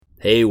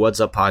Hey, what's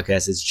up,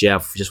 podcast? It's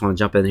Jeff. Just want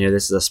to jump in here.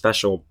 This is a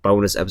special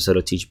bonus episode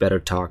of Teach Better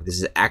Talk. This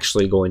is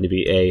actually going to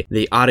be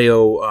the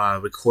audio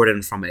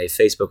recorded from a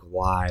Facebook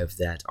Live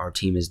that our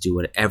team is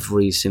doing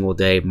every single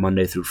day,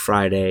 Monday through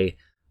Friday,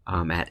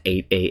 at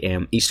 8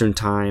 a.m. Eastern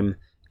Time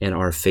in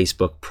our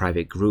Facebook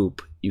private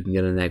group. You can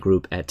get in that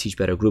group at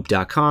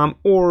teachbettergroup.com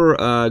or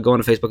go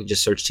onto Facebook and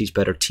just search Teach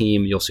Better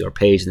Team. You'll see our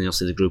page and then you'll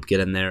see the group. Get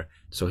in there.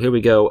 So here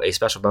we go, a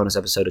special bonus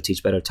episode of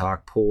Teach Better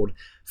Talk pulled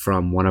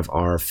from one of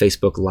our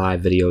Facebook Live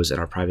videos in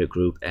our private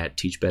group at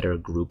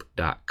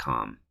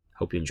teachbettergroup.com.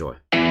 Hope you enjoy.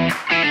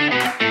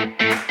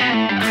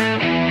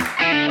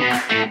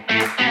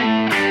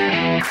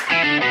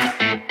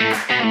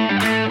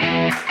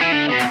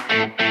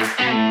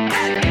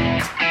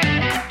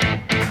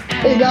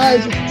 Hey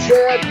guys, it's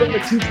Chad from the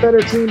Teach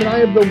Better team, and I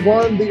have the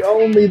one, the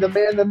only, the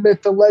man, the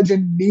myth, the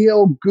legend,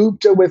 Neil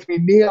Gupta with me.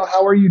 Neil,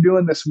 how are you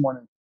doing this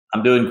morning?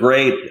 I'm doing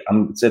great.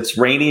 It's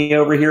rainy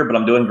over here, but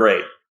I'm doing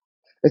great.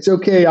 It's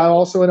okay. I'm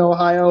also in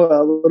Ohio,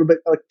 a little bit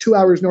like 2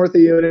 hours north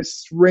of you, and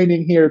it's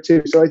raining here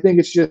too. So I think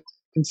it's just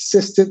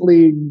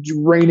consistently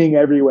raining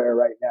everywhere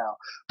right now.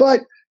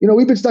 But, you know,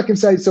 we've been stuck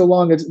inside so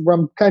long,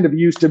 I'm kind of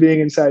used to being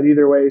inside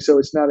either way, so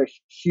it's not a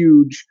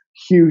huge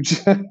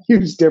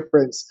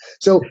difference.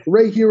 So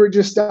Ray Hewer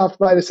just stopped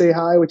by to say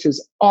hi, which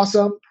is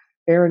awesome.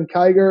 Aaron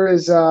Kiger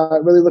is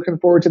really looking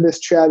forward to this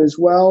chat as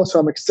well. So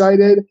I'm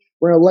excited.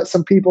 We're going to let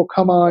some people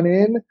come on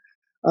in.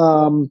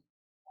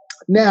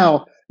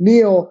 Now,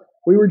 Neil,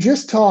 we were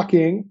just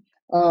talking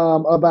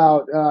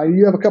about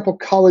you have a couple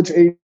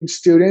college-age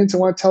students. I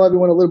want to tell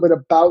everyone a little bit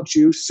about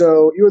you.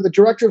 So you are the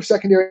Director of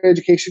Secondary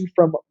Education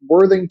from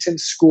Worthington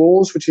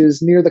Schools, which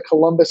is near the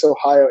Columbus,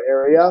 Ohio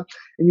area.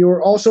 And you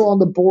are also on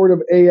the board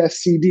of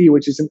ASCD,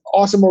 which is an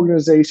awesome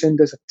organization,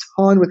 does a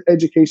ton with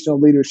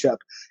educational leadership.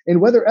 And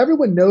whether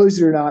everyone knows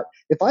it or not,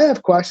 if I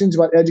have questions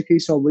about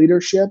educational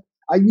leadership,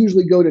 I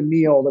usually go to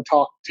Neil to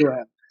talk to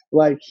him.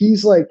 Like,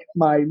 he's like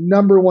my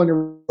number one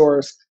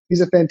resource.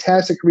 He's a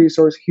fantastic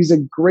resource. He's a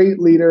great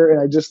leader,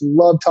 and I just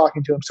love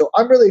talking to him. So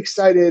I'm really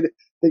excited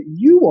that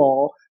you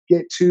all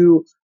get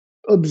to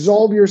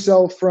absolve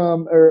yourself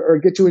from or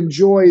get to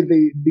enjoy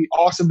the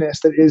awesomeness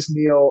that is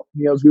Neil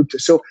Gupta.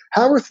 So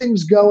how are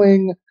things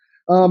going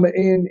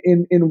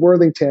in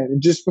Worthington?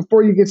 And just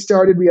before you get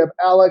started, we have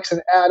Alex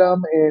and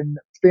Adam and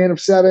Fan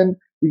of Seven.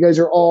 You guys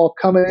are all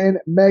coming in.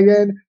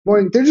 Megan,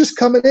 morning. They're just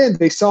coming in.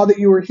 They saw that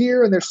you were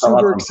here, and they're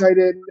super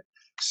excited.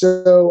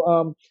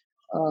 So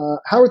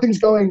how are things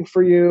going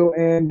for you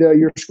and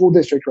your school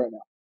district right now?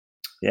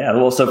 Yeah,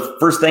 well, so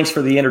first, thanks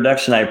for the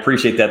introduction. I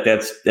appreciate that.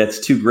 That's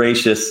too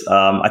gracious.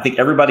 I think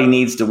everybody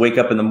needs to wake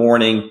up in the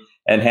morning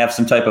and have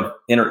some type of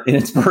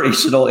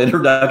inspirational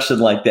introduction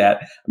like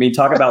that. I mean,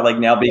 talk about like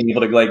now being able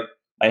to, like,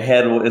 my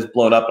head is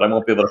blown up and I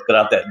won't be able to fit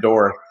out that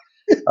door.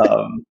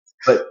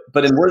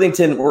 But in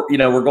Worthington, we're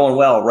going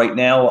well right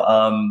now.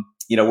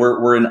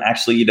 We're in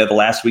actually the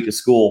last week of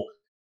school.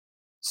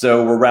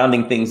 So we're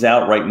rounding things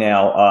out right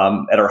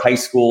now at our high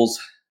schools.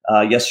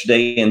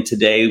 Yesterday and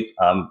today,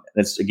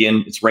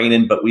 it's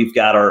raining, but we've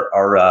got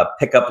our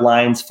pickup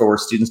lines for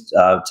students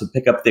to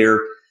pick up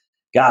their,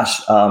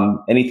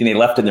 anything they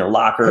left in their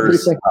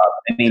lockers,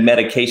 any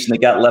medication they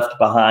got left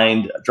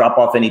behind, drop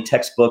off any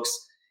textbooks,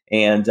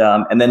 and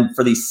then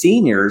for these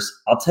seniors,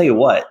 I'll tell you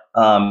what,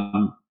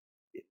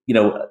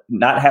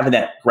 not having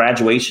that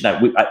graduation,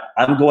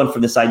 I'm going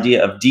from this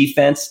idea of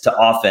defense to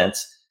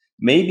offense.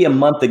 Maybe a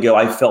month ago,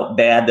 I felt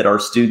bad that our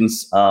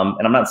students,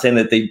 and I'm not saying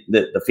that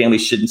the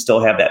families shouldn't still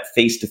have that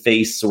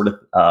face-to-face sort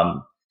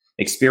of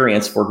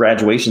experience for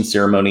graduation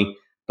ceremony.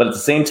 But at the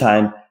same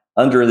time,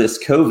 under this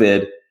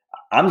COVID,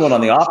 I'm going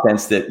on the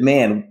offense that,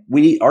 man,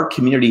 our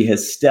community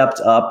has stepped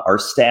up. Our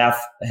staff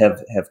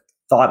have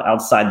thought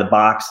outside the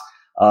box.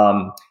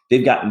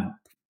 They've gotten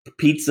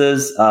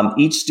pizzas.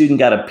 Each student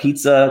got a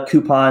pizza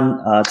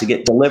coupon to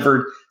get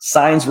delivered.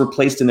 Signs were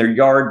placed in their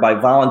yard by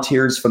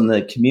volunteers from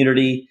the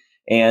community.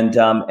 And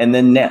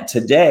then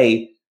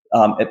today,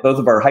 at both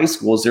of our high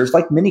schools, there's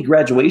like mini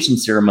graduation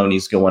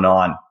ceremonies going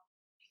on,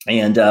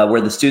 and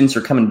where the students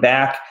are coming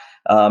back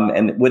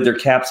and with their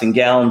caps and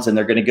gowns, and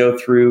they're going to go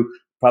through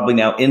probably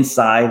now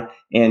inside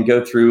and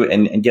go through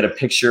and get a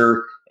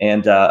picture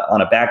and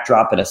on a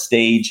backdrop and a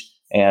stage.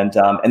 And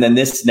then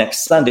this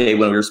next Sunday,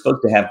 when we were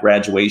supposed to have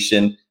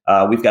graduation,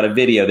 we've got a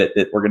video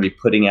that we're going to be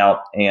putting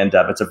out, and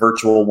it's a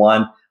virtual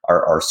one.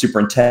 Our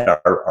superintendent,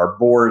 our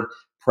board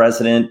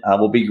president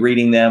will be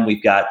greeting them.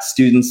 We've got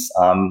students,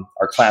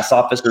 our class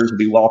officers will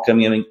be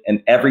welcoming,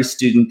 and every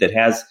student that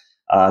has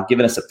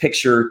given us a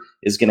picture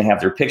is going to have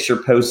their picture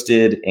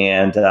posted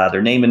and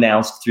their name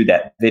announced through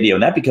that video.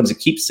 And that becomes a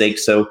keepsake.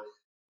 So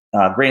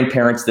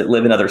grandparents that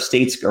live in other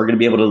states are going to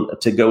be able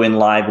to go in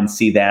live and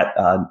see that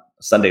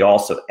Sunday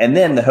also. And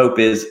then the hope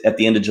is at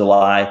the end of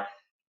July,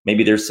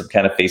 maybe there's some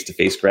kind of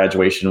face-to-face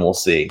graduation. We'll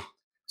see.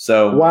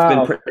 So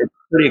wow. It's been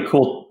pretty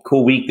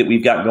cool week that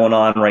we've got going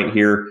on right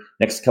here.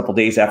 Next couple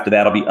days after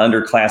that, I'll be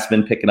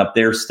underclassmen picking up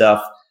their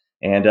stuff,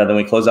 and then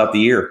we close out the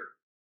year.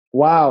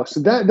 Wow. So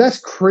that's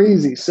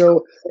crazy.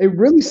 So it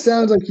really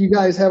sounds like you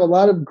guys have a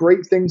lot of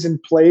great things in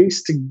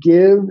place to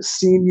give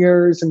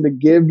seniors and to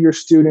give your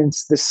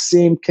students the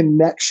same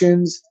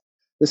connections,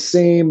 the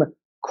same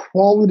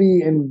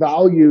quality and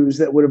values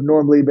that would have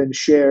normally been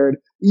shared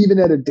even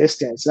at a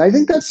distance. And I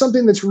think that's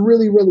something that's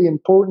really, really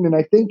important. And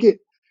I think it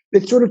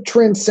sort of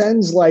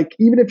transcends, like,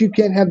 even if you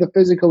can't have the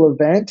physical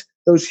event,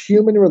 those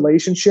human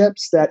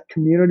relationships, that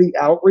community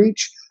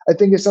outreach, I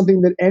think is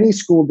something that any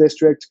school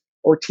district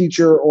or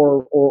teacher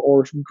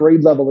or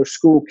grade level or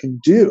school can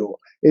do,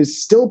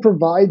 is still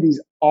provide these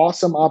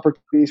awesome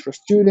opportunities for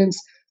students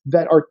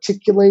that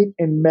articulate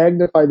and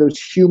magnify those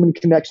human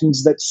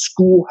connections that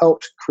school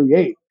helped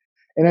create.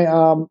 And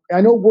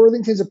I know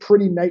Worthington's a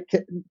pretty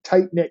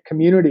tight-knit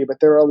community, but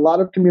there are a lot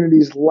of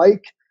communities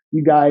like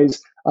you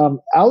guys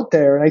out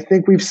there. And I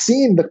think we've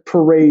seen the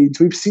parades,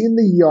 we've seen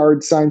the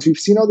yard signs, we've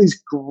seen all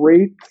these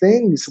great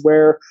things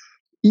where,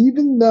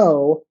 even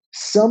though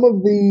some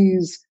of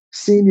these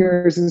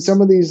seniors and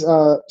some of these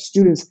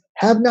students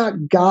have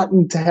not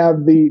gotten to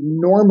have the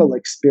normal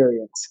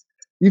experience,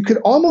 you could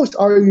almost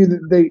argue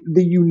that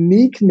the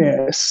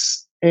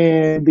uniqueness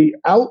and the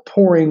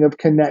outpouring of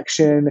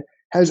connection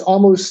has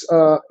almost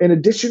an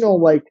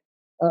additional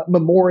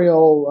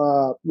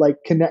memorial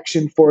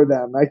connection for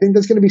them. I think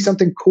that's going to be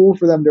something cool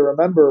for them to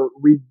remember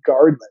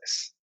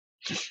regardless.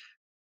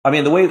 I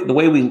mean, the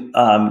way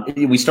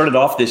we started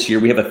off this year,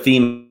 we have a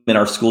theme in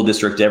our school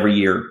district every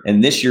year,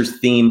 and this year's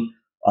theme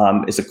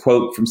is a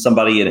quote from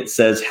somebody, and it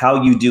says,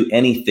 "How you do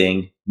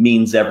anything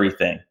means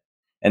everything."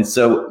 And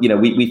so,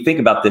 we think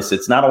about this.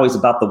 It's not always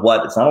about the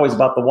what. It's not always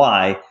about the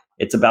why.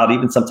 It's about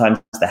even sometimes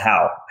the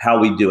how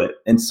we do it.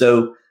 And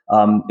so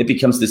it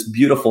becomes this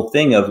beautiful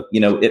thing of,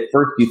 at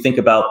first you think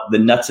about the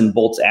nuts and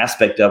bolts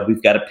aspect of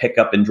we've got to pick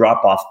up and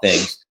drop off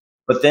things.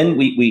 But then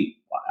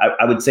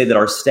I would say that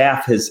our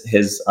staff has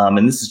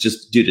and this is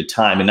just due to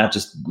time and not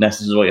just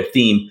necessarily a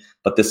theme,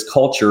 but this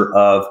culture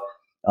of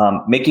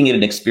making it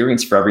an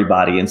experience for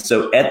everybody. And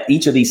so at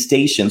each of these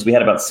stations, we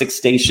had about 6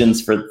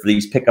 stations for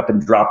these pick up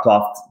and drop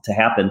off to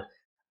happen.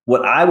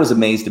 What I was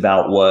amazed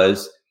about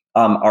was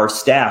our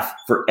staff,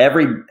 for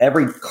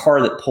every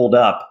car that pulled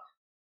up,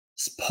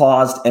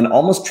 paused and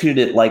almost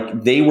treated it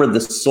like they were the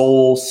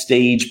sole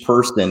stage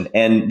person.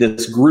 And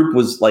this group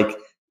was like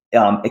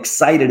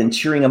excited and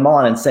cheering them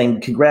on and saying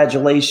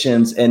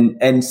congratulations.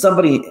 And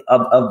somebody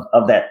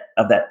of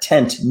that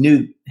tent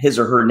knew his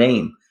or her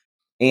name.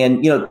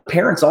 And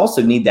parents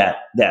also need that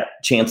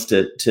chance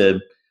to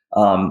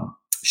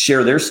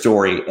share their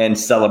story and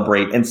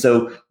celebrate. And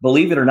so,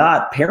 believe it or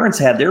not, parents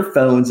had their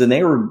phones and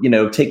they were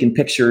taking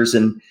pictures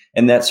and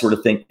that sort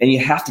of thing. And you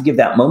have to give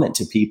that moment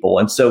to people.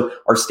 And so,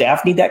 our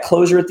staff need that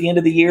closure at the end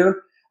of the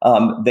year.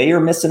 They are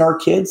missing our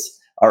kids.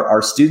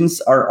 Our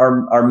students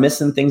are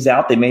missing things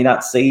out. They may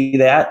not say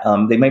that.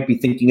 They might be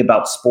thinking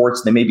about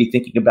sports. They may be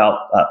thinking about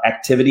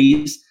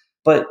activities.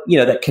 But,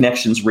 that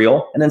connection's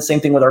real. And then same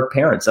thing with our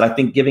parents. And I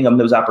think giving them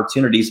those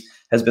opportunities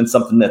has been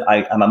something that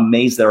I'm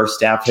amazed that our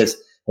staff has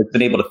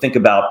been able to think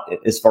about,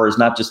 as far as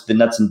not just the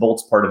nuts and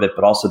bolts part of it,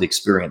 but also the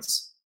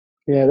experience.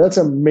 Yeah, that's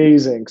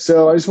amazing.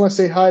 So I just want to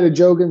say hi to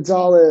Joe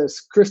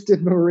Gonzalez,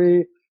 Kristen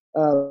Marie,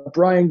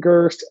 Brian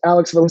Gerst,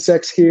 Alex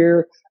Valensex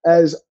here,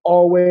 as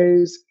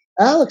always.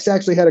 Alex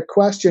actually had a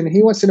question.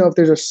 He wants to know if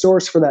there's a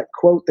source for that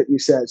quote that you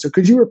said. So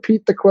could you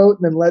repeat the quote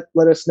and then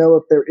let us know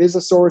if there is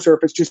a source or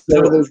if it's just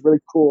one of those really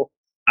cool?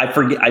 I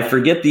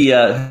forget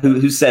the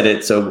who said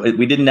it. So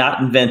we did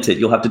not invent it.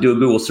 You'll have to do a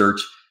Google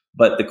search.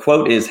 But the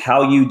quote is,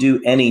 "How you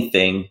do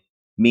anything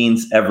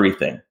means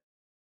everything."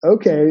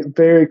 Okay,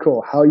 very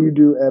cool. How you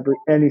do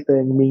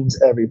anything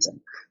means everything.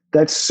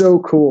 That's so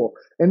cool.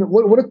 And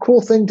what a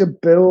cool thing to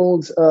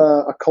build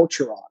a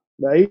culture on,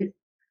 right?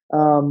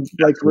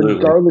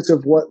 Regardless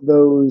of what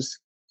those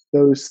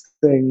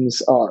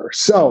things are.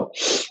 So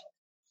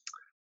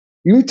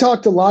you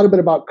talked a lot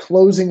about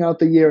closing out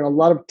the year, and a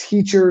lot of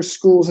teachers,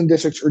 schools, and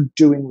districts are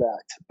doing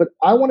that. But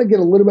I want to get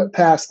a little bit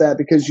past that,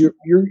 because you're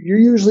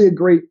usually a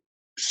great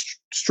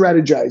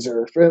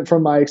strategizer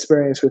from my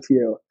experience with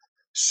you.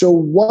 So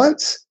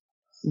what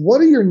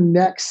are your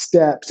next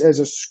steps as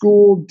a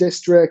school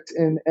district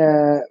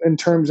in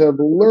terms of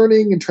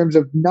learning, in terms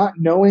of not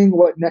knowing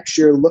what next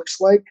year looks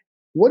like?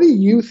 What are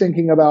you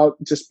thinking about,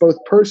 just both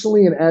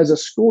personally and as a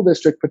school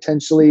district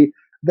potentially,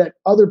 that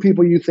other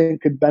people you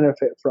think could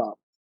benefit from?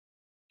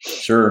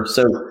 Sure.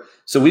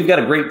 So we've got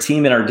a great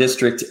team in our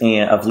district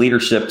of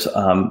leadership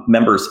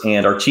members,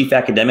 and our chief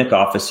academic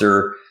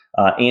officer,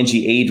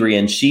 Angie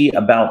Adrian, she,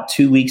 about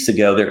 2 weeks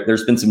ago,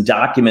 there's been some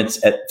documents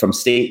from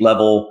state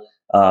level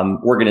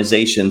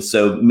organizations.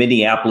 So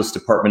Minneapolis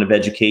Department of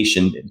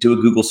Education, do a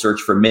Google search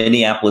for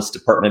Minneapolis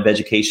Department of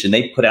Education.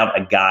 They put out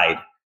a guide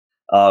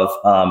of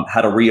how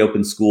to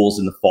reopen schools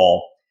in the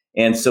fall.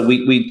 And so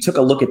we took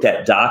a look at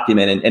that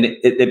document, and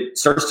it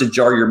starts to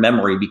jar your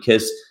memory,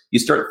 because you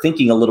start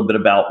thinking a little bit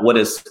about what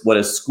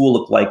does school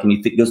look like, and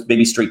you think goes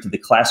maybe straight to the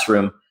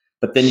classroom,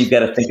 but then you've got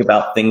to think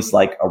about things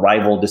like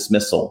arrival,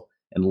 dismissal,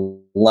 and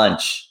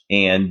lunch,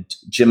 and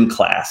gym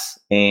class,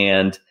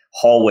 and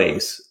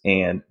hallways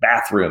and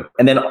bathroom.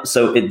 And then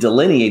so it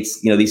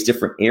delineates, these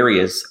different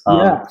areas.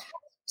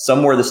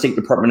 Somewhere the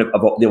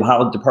the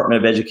Ohio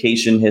Department of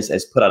Education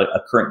has put out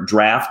a current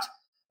draft.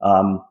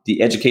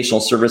 The Educational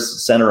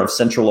Service Center of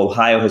Central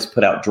Ohio has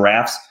put out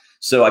drafts.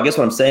 So I guess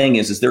what I'm saying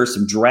is there are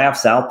some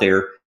drafts out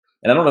there,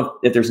 and I don't know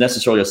if there's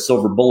necessarily a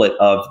silver bullet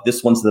of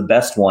this one's the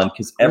best one,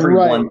 because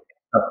everyone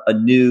has a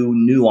new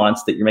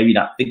nuance that you're maybe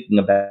not thinking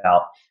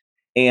about.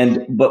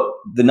 But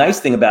the nice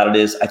thing about it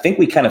is I think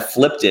we kind of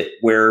flipped it,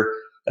 where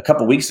a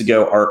couple of weeks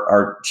ago,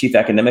 our chief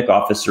academic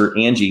officer,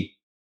 Angie,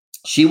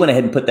 she went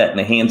ahead and put that in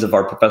the hands of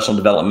our professional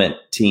development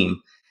team.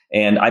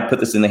 And I put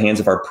this in the hands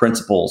of our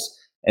principals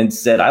and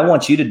said, I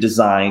want you to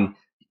design,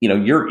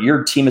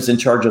 your team is in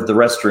charge of the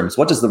restrooms.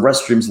 What does the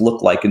restrooms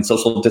look like in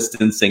social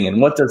distancing?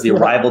 And what does the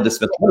arrival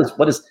dismiss?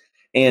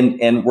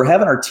 And we're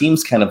having our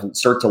teams kind of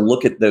start to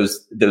look at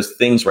those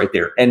things right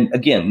there. And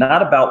again,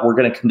 not about we're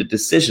going to come to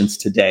decisions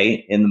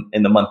today in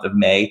the month of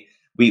May.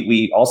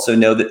 We also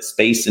know that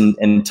space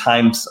and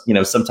times,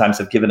 sometimes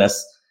have given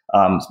us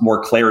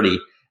more clarity.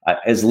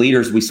 As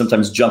leaders, we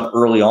sometimes jump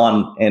early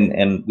on,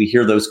 and we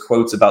hear those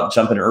quotes about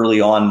jumping early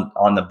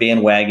on the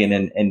bandwagon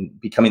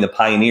and becoming the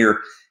pioneer.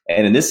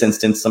 And in this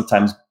instance,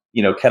 sometimes,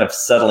 kind of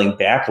settling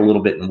back a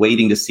little bit and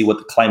waiting to see what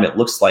the climate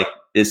looks like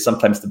is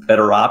sometimes the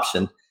better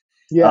option.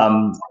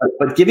 Yeah.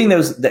 But giving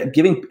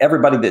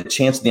everybody the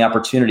chance and the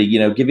opportunity,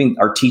 giving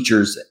our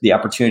teachers the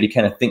opportunity to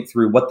kind of think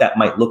through what that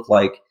might look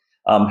like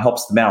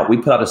helps them out. We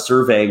put out a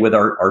survey with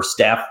our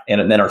staff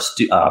and then our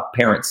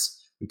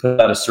parents. We put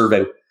out a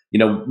survey.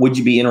 Would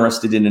you be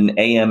interested in an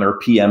AM or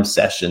PM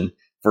session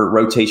for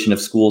rotation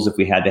of schools if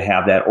we had to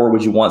have that? Or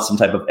would you want some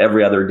type of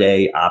every other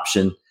day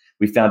option?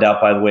 We found out,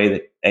 by the way,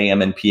 that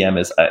AM and PM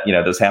is,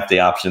 those half day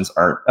options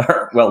aren't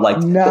well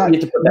liked. We have to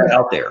put that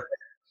out there,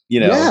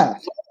 Yeah.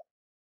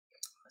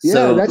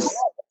 So that's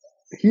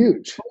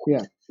huge.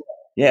 Yeah.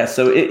 Yeah.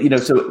 So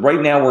so right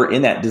now we're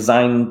in that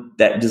design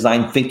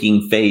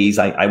thinking phase.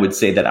 I would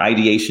say that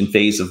ideation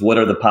phase of what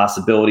are the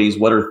possibilities,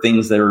 what are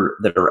things that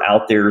are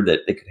out there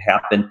that could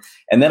happen.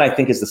 And then I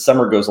think as the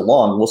summer goes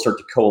along, we'll start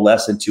to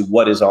coalesce into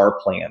what is our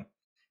plan.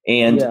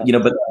 And,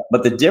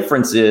 but the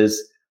difference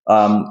is,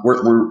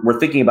 we're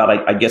thinking about,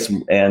 I guess,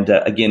 and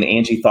again,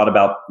 Angie thought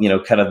about,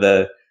 kind of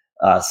the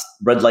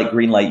red light,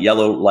 green light,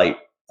 yellow light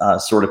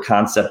sort of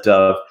concept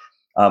of,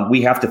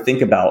 we have to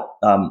think about,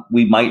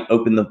 we might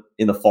open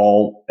in the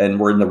fall and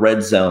we're in the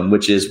red zone,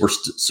 which is we're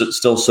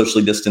still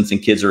socially distancing.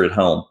 Kids are at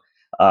home.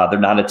 They're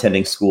not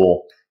attending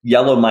school.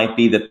 Yellow might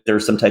be that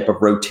there's some type of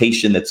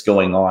rotation that's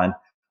going on,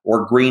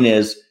 or green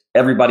is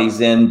everybody's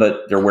in,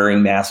 but they're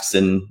wearing masks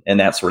and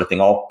that sort of thing.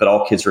 But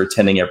all kids are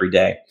attending every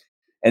day.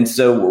 And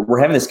so we're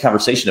having this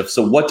conversation of,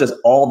 so what does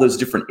all those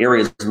different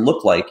areas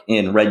look like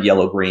in red,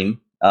 yellow, green?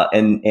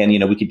 And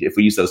we could, if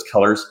we use those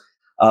colors.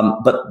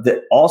 But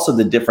also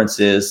the difference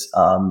is,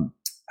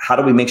 how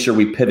do we make sure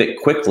we pivot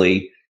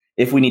quickly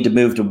if we need to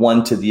move to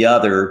one to the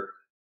other,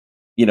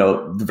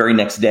 the very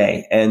next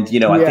day? And,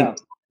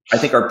 I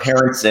think our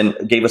parents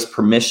gave us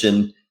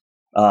permission,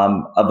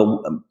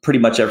 pretty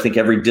much, I think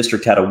every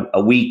district had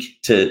a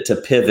week to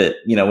pivot,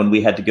 when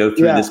we had to go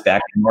through this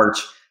back in March.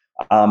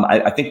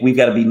 I think we've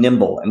got to be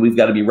nimble and we've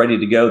got to be ready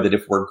to go, that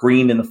if we're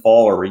green in the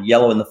fall or we're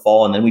yellow in the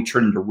fall, and then we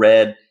turn into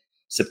red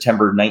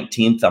September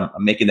 19th, I'm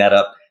making that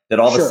up, that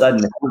all of a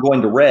sudden, if we're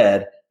going to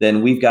red,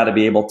 then we've got to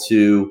be able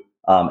to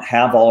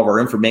have all of our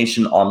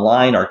information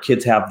online. Our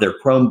kids have their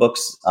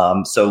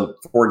Chromebooks. So,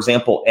 for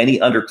example, any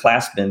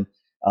underclassmen,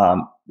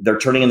 they're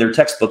turning in their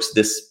textbooks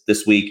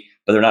this week,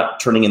 but they're not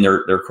turning in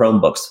their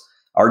Chromebooks.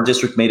 Our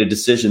district made a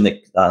decision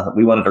that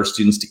we wanted our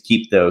students to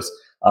keep those.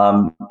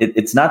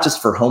 It's not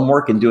just for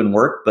homework and doing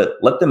work, but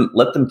let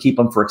them keep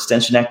them for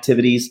extension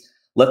activities.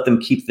 Let them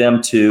keep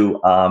them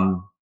to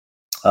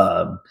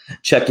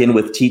check in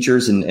with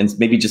teachers and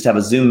maybe just have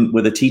a Zoom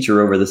with a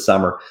teacher over the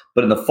summer.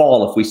 But in the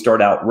fall, if we start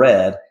out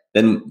red,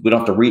 then we don't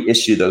have to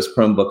reissue those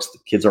Chromebooks. The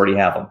kids already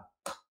have them.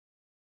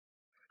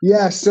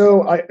 Yeah.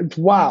 So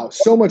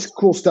so much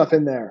cool stuff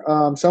in there.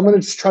 So I'm going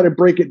to just try to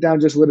break it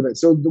down just a little bit.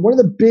 So one of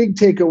the big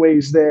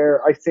takeaways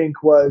there, I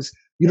think, was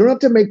you don't have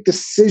to make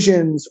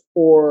decisions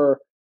or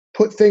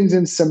put things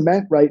in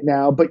cement right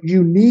now, but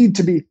you need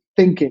to be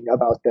thinking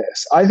about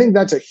this. I think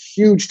that's a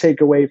huge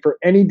takeaway for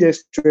any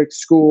district,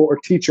 school, or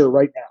teacher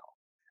right now.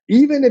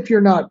 Even if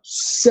you're not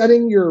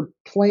setting your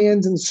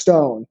plans in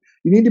stone,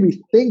 you need to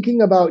be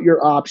thinking about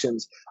your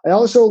options. I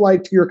also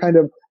liked your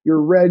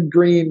red,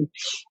 green,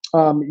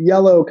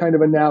 yellow kind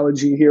of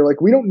analogy here. Like,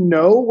 we don't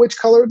know which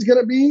color it's going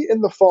to be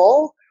in the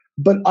fall,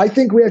 but I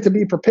think we have to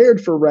be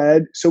prepared for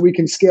red so we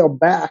can scale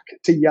back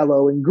to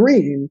yellow and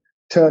green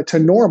to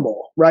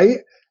normal, right?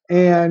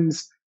 And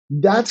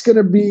that's going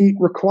to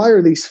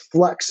require these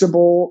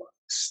flexible,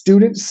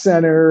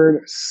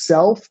 student-centered,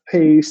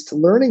 self-paced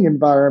learning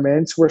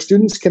environments where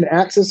students can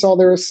access all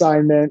their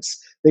assignments,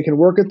 they can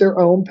work at their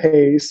own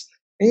pace,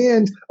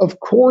 and of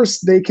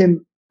course they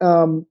can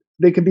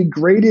be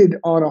graded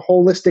on a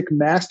holistic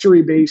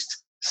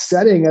mastery-based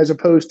setting, as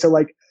opposed to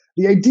like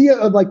the idea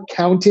of like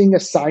counting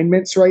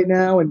assignments right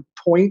now and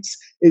points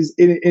is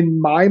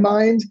in my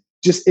mind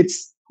just,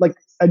 it's like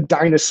a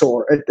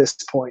dinosaur at this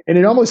point. And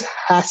it almost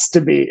has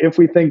to be if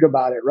we think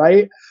about it,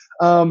 right?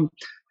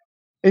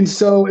 And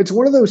so it's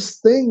one of those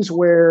things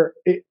where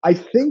I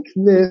think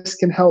this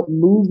can help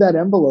move that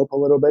envelope a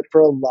little bit for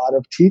a lot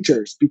of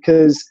teachers,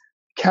 because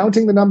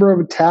counting the number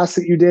of tasks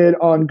that you did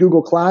on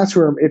Google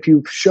Classroom, if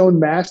you've shown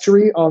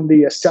mastery on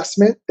the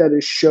assessment that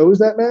it shows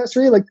that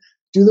mastery, like,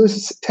 do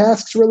those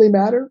tasks really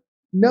matter?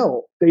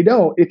 No, they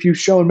don't if you've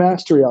shown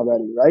mastery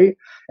already, right?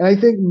 And I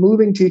think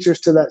moving teachers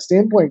to that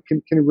standpoint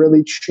can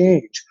really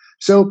change.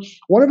 So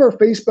one of our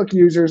Facebook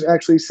users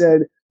actually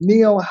said,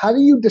 Neil, how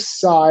do you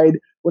decide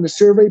when a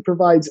survey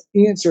provides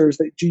answers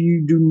that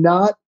you do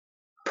not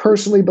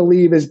personally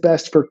believe is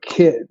best for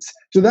kids?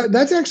 So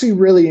that's actually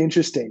really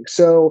interesting.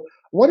 So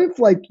what if,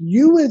 like,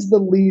 you as the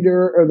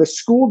leader or the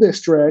school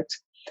district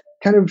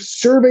kind of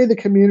survey the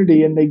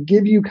community and they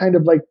give you kind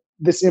of like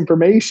this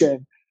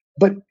information,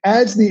 but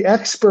as the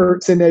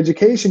experts in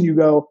education, you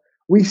go,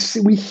 we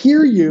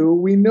hear you,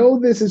 we know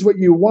this is what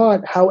you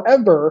want.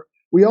 However,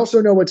 we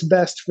also know what's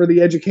best for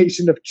the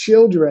education of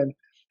children.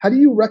 How do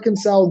you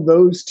reconcile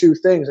those two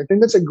things? I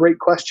think that's a great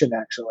question,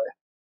 actually.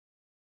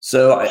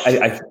 So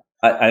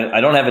I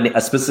don't have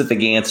a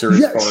specific answer.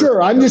 Yeah,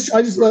 sure. I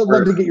just love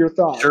to get your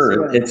thoughts.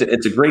 Sure, yeah.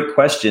 It's a great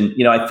question.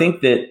 I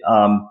think that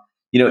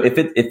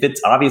if it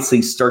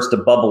obviously starts to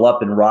bubble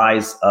up and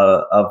rise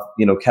of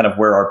kind of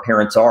where our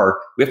parents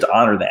are, we have to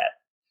honor that.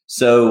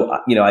 So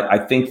I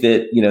think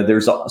that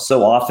there's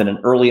so often, and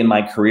early in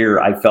my career,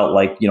 I felt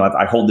like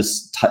I hold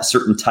this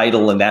certain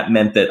title, and that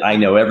meant that I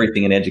know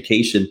everything in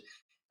education.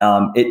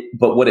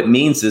 But what it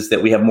means is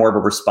that we have more of a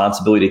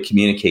responsibility to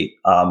communicate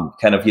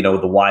kind of,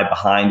 the why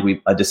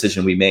behind a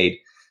decision we made.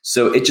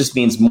 So it just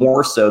means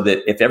more so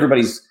that if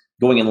everybody's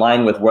going in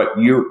line with what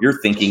your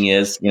thinking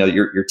is,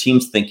 your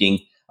team's thinking,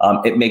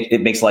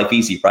 it makes life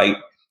easy, right?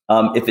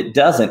 If it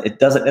doesn't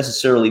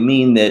necessarily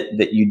mean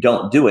that you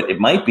don't do it. It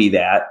might be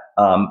that,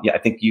 I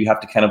think you have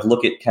to kind of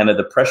look at kind of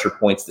the pressure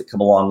points that come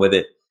along with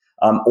it.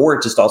 Or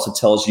it just also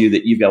tells you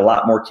that you've got a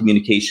lot more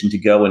communication to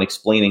go in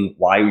explaining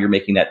why you're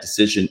making that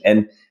decision.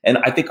 And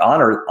I think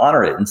honor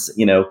it. And,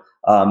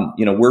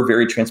 we're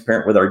very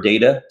transparent with our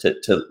data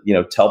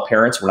to tell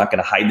parents. We're not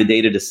going to hide the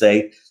data to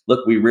say,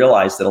 look, we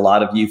realize that a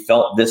lot of you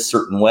felt this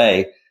certain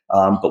way,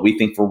 but we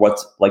think for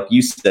what's, like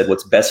you said,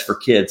 what's best for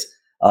kids.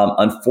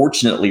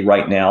 Unfortunately,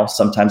 right now,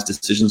 sometimes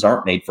decisions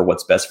aren't made for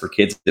what's best for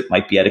kids. It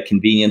might be at a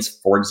convenience,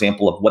 for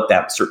example, of what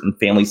that certain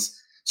family's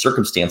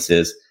circumstance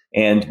is.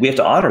 And we have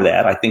to honor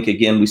that. I think,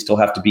 again, we still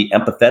have to be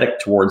empathetic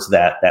towards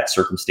that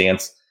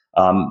circumstance.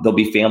 There'll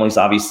be families,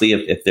 obviously,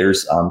 if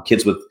there's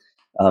kids with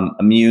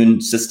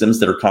immune systems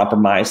that are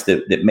compromised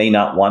that may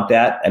not want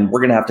that. And we're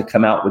going to have to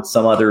come out with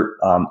some other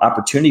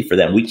opportunity for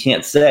them. We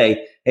can't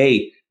say,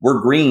 hey, we're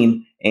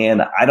green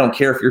and I don't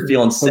care if you're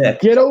feeling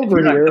sick. Get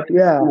over here.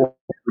 Yeah.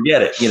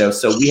 Forget it.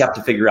 So we have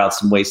to figure out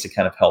some ways to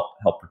kind of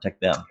help protect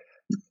them.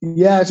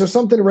 Yeah. So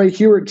something Ray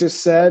Hewitt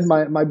just said,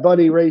 my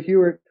buddy Ray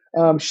Hewitt,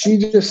 she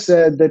just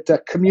said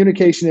that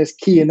communication is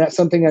key. And that's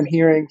something I'm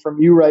hearing from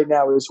you right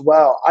now as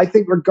well. I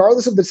think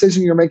regardless of the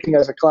decision you're making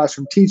as a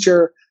classroom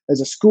teacher, as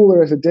a school,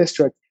 or as a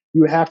district,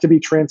 you have to be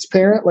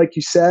transparent, like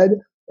you said,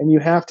 and you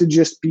have to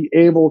just be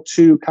able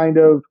to kind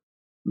of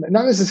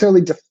not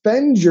necessarily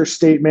defend your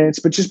statements,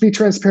 but just be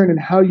transparent in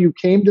how you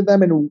came to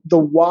them and the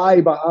why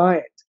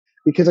behind.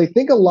 Because I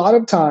think a lot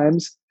of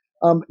times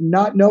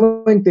not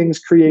knowing things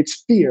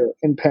creates fear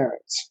in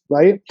parents,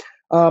 right?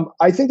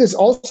 I think this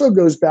also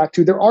goes back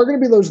to, there are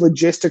going to be those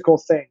logistical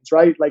things,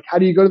 right? Like, how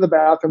do you go to the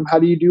bathroom? How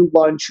do you do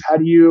lunch?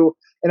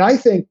 And I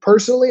think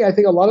personally, a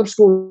lot of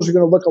schools are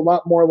going to look a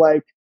lot more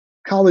like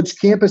college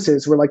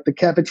campuses where like the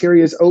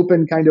cafeteria is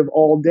open kind of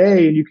all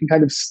day and you can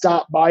kind of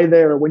stop by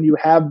there when you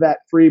have that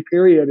free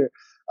period.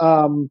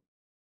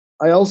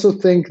 I also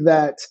think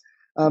that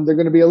they're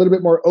going to be a little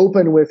bit more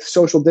open with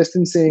social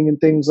distancing and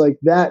things like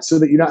that, so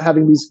that you're not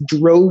having these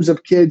droves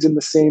of kids in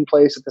the same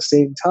place at the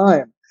same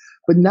time.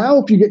 But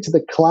now if you get to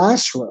the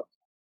classroom,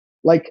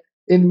 like,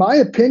 in my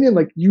opinion,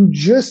 like you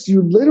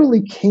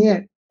literally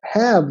can't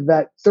have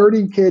that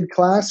 30 kid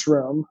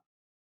classroom.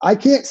 I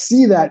can't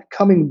see that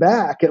coming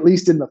back, at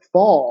least in the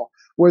fall,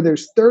 where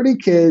there's 30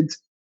 kids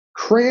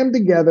crammed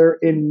together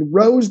in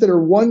rows that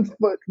are 1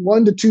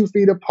 to 2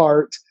 feet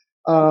apart,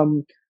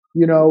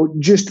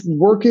 just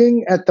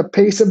working at the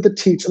pace of the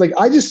teacher. Like,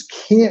 I just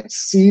can't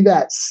see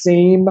that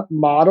same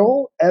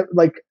model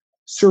like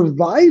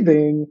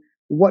surviving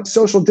what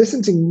social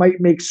distancing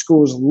might make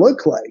schools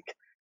look like.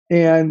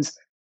 And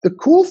the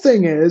cool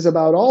thing is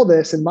about all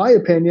this, in my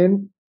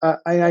opinion,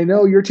 I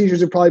know your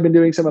teachers have probably been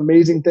doing some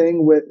amazing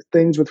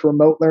things with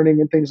remote learning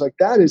and things like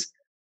that, is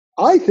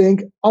I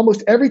think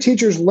almost every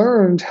teacher's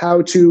learned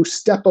how to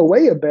step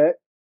away a bit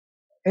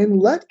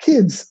and let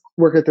kids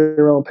work at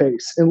their own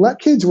pace and let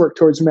kids work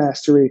towards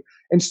mastery,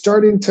 and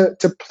starting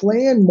to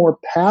plan more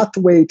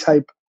pathway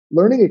type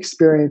learning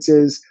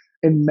experiences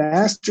and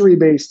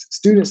mastery-based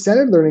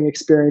student-centered learning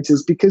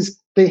experiences, because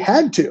they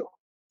had to.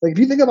 Like, if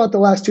you think about the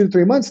last 2 to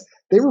 3 months,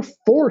 they were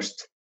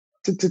forced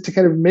to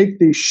kind of make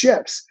these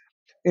shifts.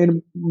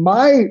 And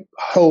my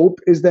hope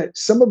is that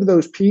some of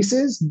those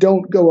pieces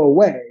don't go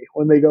away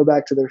when they go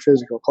back to their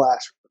physical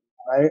classroom,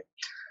 right?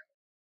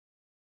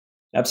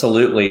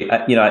 Absolutely.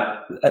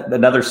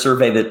 Another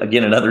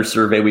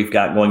survey we've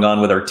got going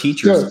on with our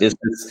teachers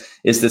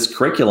is this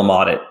curriculum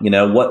audit.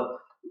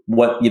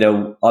 What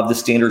of the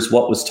standards,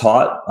 what was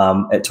taught,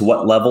 to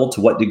what level,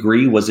 to what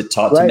degree, was it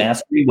taught to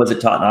mastery, was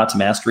it taught not to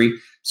mastery,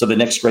 so the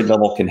next grade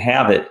level can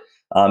have it.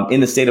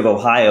 In the state of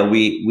Ohio,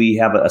 we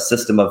have a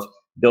system of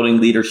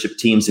building leadership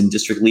teams and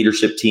district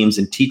leadership teams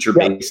and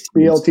teacher-based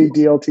teams. BLT,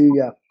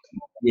 DLT,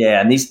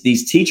 Yeah, and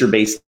these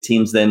teacher-based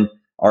teams then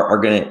are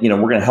going to,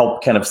 we're going to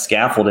help kind of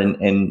scaffold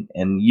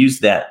and use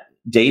that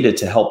data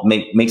to help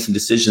make some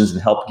decisions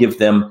and help give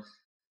them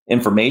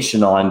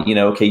information on,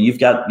 okay, you've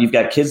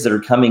got kids that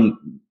are coming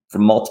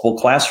from multiple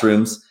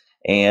classrooms,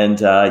 and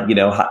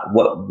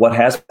what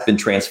has been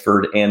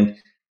transferred, and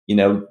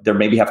there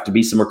maybe have to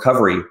be some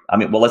recovery.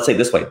 Let's say it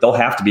this way: there'll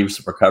have to be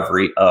some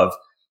recovery of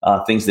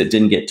things that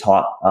didn't get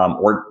taught,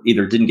 or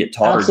either didn't get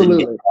taught Absolutely. or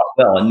didn't get taught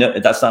well. And no,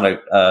 that's not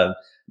a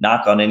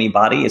knock on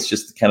anybody. It's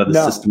just kind of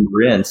the system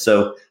we're in.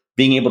 So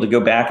being able to go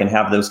back and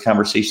have those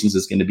conversations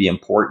is going to be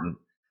important.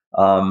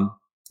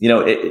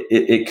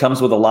 It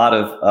comes with a lot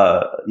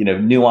of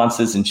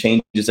nuances and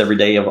changes every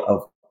day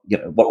of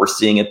what we're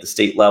seeing at the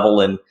state level,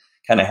 and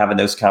kind of having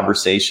those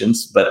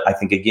conversations. But I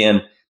think,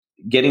 again,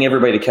 getting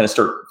everybody to kind of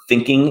start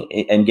thinking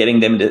and getting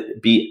them to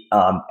be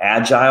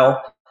agile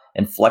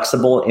and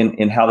flexible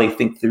in how they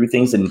think through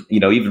things. And,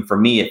 even for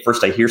me, at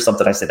first I hear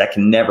something, I say that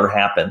can never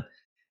happen.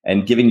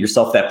 And giving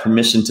yourself that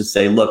permission to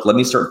say, look, let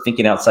me start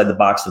thinking outside the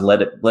box and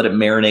let it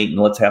marinate, and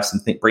let's have some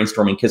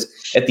brainstorming. Because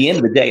at the end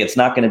of the day, it's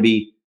not going to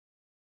be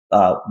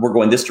we're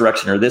going this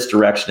direction or this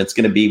direction. It's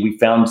going to be, we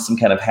found some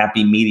kind of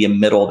happy medium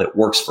middle that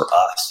works for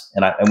us.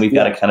 And we've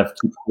got to kind of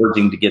keep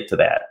working to get to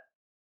that.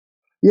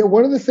 Yeah,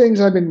 one of the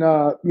things I've been,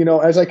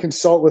 as I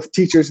consult with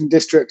teachers and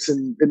districts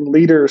and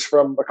leaders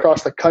from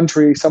across the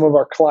country, some of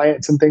our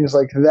clients and things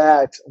like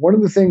that, one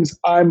of the things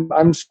I'm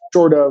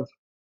sort of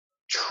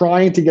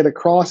trying to get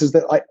across is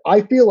that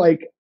I feel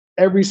like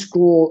every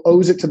school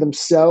owes it to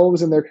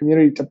themselves and their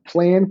community to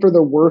plan for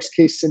the worst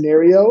case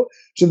scenario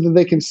so that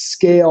they can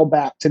scale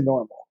back to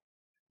normal.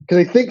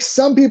 Because I think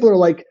some people are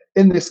like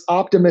in this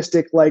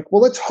optimistic,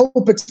 well, let's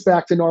hope it's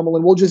back to normal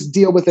and we'll just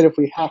deal with it if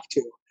we have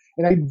to.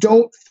 And I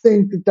don't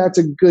think that that's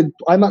a good,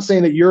 I'm not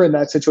saying that you're in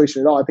that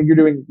situation at all. I think you're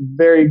doing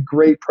very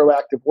great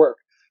proactive work.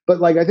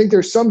 But I think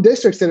there's some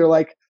districts that are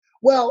like,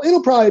 well,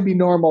 it'll probably be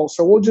normal,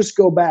 so we'll just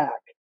go back.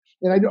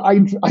 And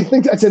I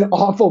think that's an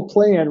awful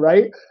plan,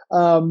 right?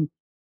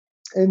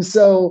 And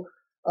so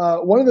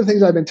one of the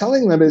things I've been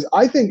telling them is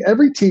I think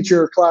every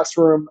teacher,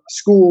 classroom,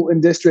 school,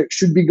 and district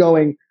should be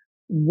going,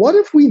 what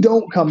if we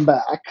don't come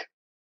back,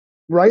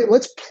 right?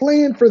 Let's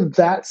plan for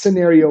that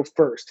scenario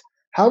first.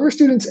 How are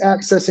students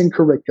accessing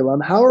curriculum?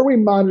 How are we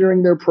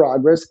monitoring their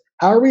progress?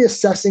 How are we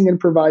assessing and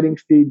providing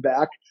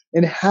feedback?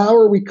 And how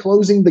are we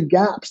closing the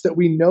gaps that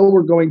we know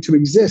are going to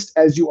exist,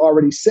 as you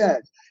already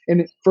said?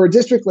 And for a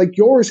district like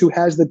yours who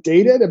has the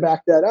data to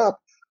back that up,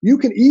 you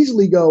can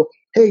easily go,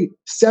 hey,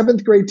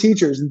 7th grade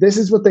teachers, this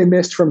is what they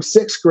missed from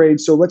 6th grade.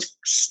 So let's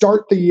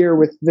start the year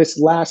with this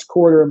last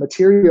quarter of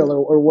material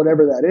or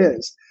whatever that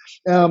is.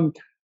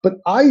 But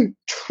I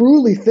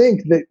truly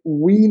think that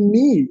we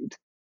need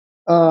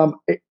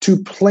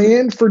to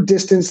plan for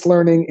distance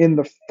learning in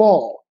the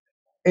fall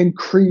and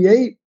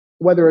create,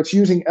 whether it's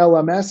using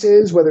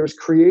LMSs, whether it's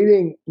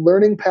creating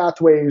learning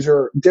pathways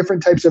or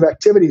different types of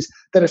activities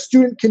that a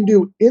student can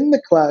do in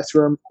the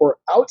classroom or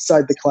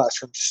outside the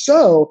classroom.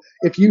 So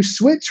if you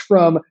switch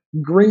from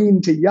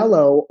green to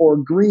yellow or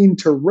green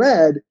to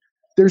red,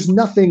 there's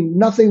nothing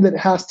that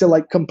has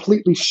to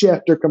completely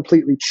shift or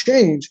completely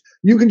change.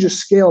 You can just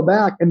scale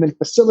back and then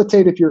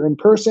facilitate if you're in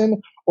person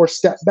or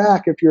step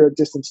back if you're at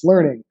distance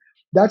learning.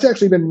 That's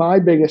actually been my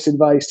biggest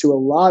advice to a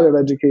lot of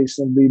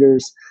education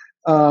leaders.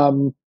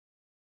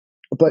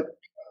 But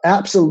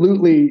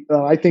absolutely,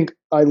 I think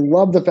I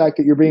love the fact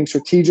that you're being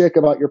strategic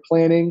about your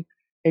planning.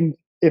 And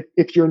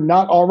if you're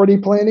not already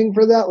planning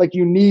for that,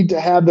 you need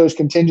to have those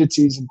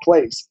contingencies in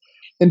place.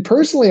 And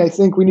personally, I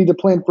think we need to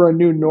plan for a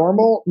new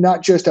normal,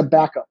 not just a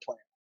backup plan.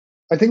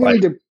 I think we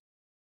need to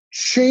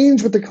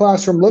change what the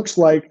classroom looks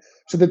like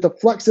so that the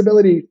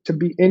flexibility to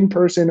be in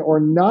person or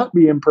not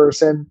be in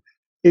person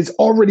is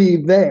already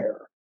there.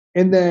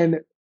 And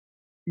then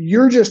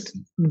you're just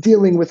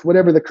dealing with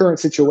whatever the current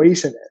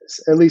situation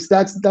is. At least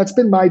that's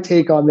been my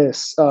take on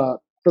this for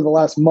the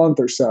last month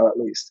or so, at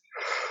least.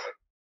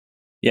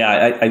 Yeah,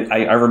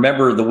 I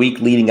remember the week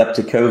leading up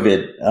to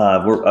COVID,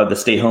 the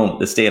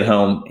stay at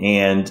home,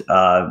 and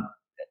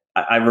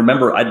I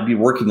remember I'd be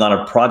working on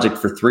a project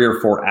for 3 or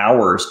 4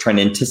 hours trying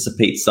to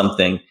anticipate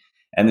something,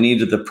 and then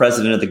either the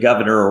president or the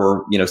governor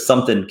or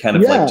something kind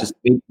of just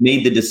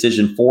made the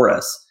decision for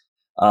us.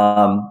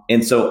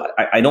 And so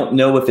I don't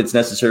know if it's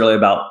necessarily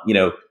about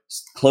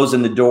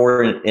closing the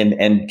door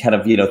and kind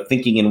of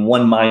thinking in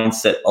one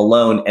mindset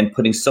alone and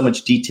putting so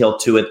much detail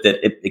to it that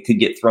it could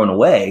get thrown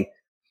away,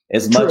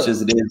 as much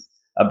as it is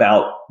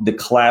about the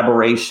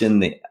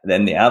collaboration,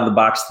 and the out of the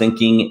box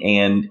thinking,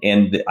 and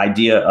the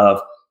idea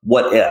of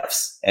what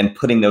ifs, and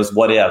putting those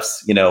what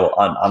ifs,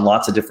 on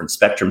lots of different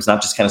spectrums,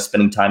 not just kind of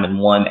spending time in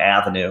one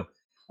avenue,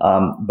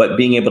 but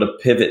being able to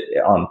pivot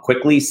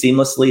quickly,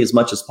 seamlessly, as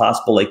much as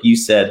possible. Like you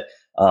said,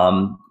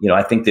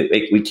 I think that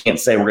we can't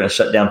say we're going to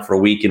shut down for a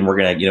week and we're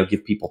going to,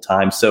 give people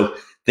time. So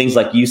things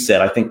like you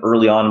said, I think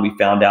early on we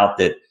found out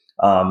that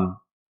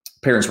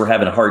parents were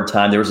having a hard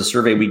time. There was a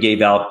survey we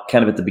gave out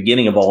kind of at the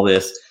beginning of all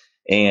this,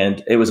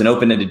 and it was an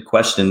open-ended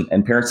question,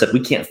 and parents said, we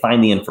can't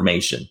find the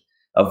information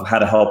of how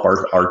to help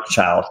our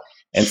child.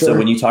 And so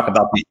when you talk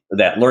about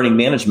that learning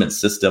management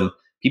system,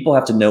 people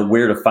have to know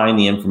where to find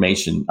the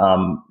information.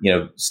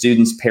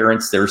 Students,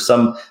 parents, there's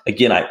some,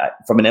 again, I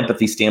from an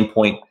empathy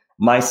standpoint,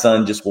 my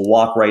son just will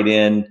walk right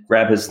in,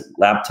 grab his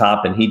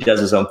laptop, and he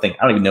does his own thing.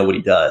 I don't even know what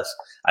he does.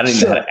 I don't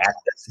even know how to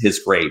access his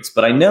grades,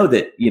 but I know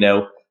that,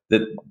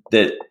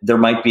 that there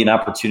might be an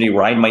opportunity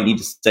where I might need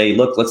to say,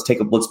 look, let's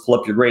pull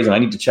up your grades, and I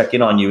need to check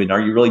in on you. And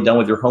are you really done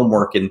with your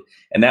homework? And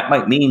that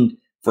might mean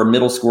for a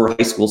middle school or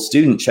high school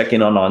student, check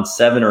in on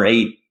 7 or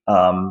 8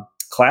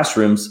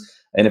 classrooms.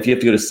 And if you have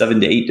to go to 7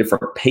 to 8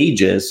 different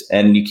pages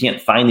and you can't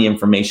find the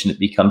information, it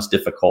becomes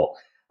difficult.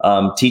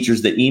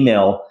 Teachers that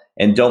email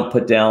and don't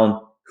put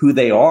down who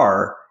they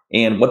are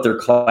and what their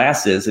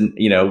class is. And,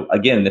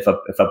 again, if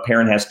a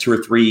parent has 2 or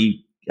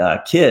 3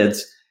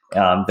 kids,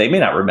 they may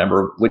not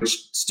remember which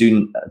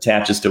student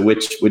attaches to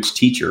which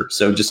teacher.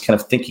 So just kind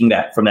of thinking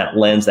that from that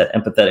lens, that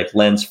empathetic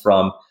lens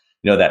from,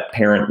 that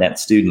parent and that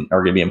student are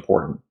going to be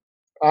important.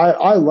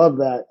 I love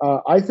that.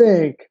 I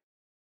think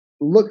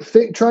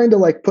trying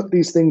to put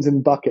these things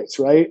in buckets,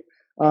 right?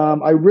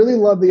 I really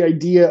love the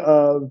idea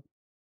of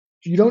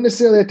you don't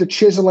necessarily have to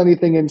chisel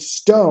anything in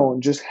stone,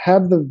 just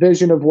have the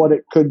vision of what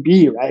it could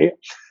be, right?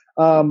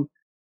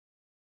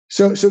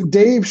 So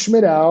Dave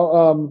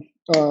Schmidow,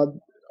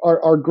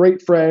 our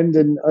great friend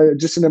and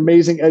just an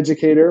amazing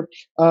educator,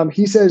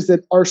 he says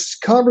that our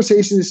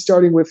conversation is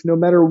starting with, no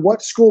matter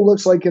what school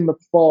looks like in the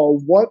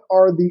fall, what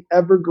are the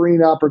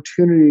evergreen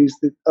opportunities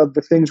of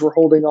the things we're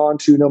holding on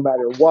to no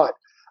matter what?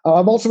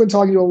 I've also been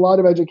talking to a lot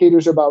of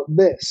educators about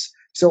this.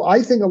 So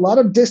I think a lot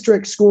of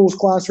district schools,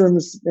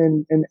 classrooms,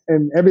 and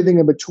everything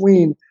in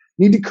between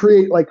need to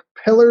create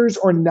pillars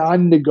or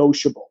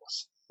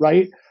non-negotiables,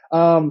 right?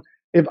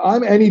 If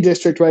I'm any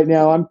district right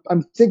now,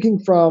 I'm thinking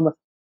from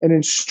an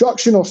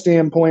instructional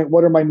standpoint,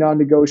 what are my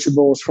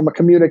non-negotiables? From a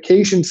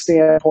communication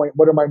standpoint,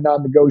 what are my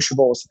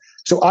non-negotiables?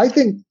 So I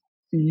think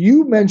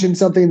you mentioned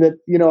something that,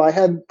 I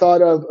hadn't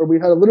thought of, or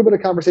we've had a little bit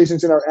of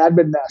conversations in our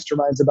admin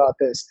masterminds about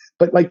this,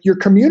 but your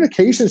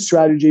communication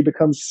strategy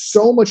becomes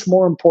so much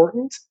more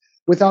important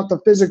without the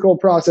physical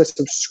process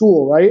of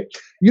school, right?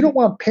 You don't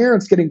want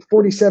parents getting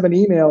 47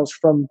 emails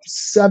from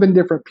 7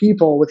 different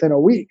people within a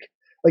week.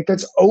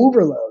 That's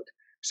overload.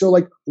 So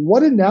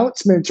what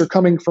announcements are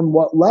coming from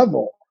what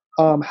level?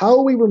 How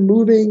are we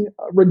removing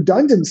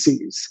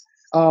redundancies?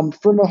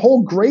 From a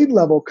whole grade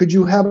level, could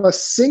you have a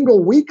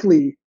single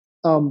weekly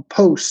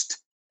post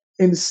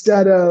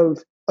instead of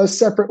a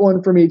separate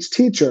one from each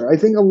teacher? I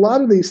think a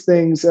lot of these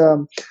things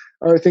are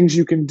things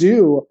you can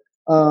do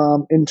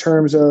in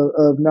terms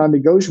of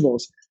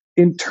non-negotiables.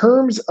 In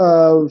terms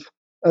of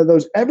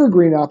those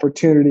evergreen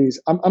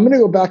opportunities, I'm going to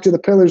go back to the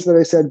pillars that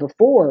I said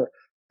before.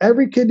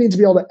 Every kid needs to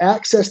be able to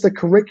access the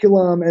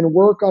curriculum and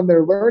work on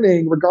their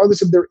learning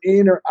regardless if they're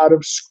in or out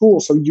of school.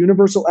 So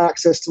universal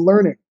access to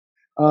learning.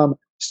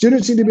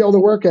 Students need to be able to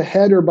work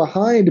ahead or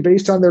behind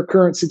based on their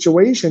current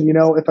situation.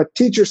 If a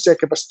teacher's sick,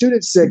 if a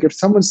student's sick, if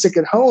someone's sick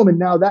at home, and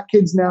now that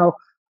kid's now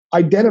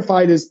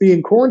identified as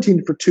being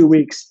quarantined for 2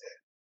 weeks.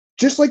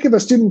 Just like if a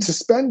student's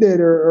suspended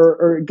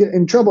or get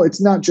in trouble,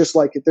 it's not just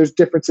there's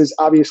differences,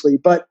 obviously,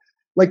 but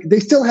they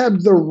still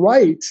have the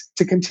right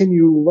to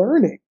continue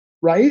learning,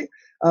 right?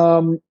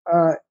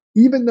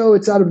 Even though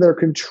it's out of their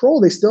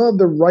control, they still have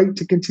the right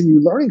to continue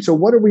learning. So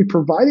what are we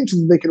providing so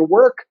that they can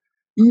work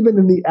even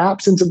in the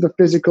absence of the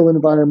physical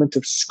environment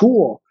of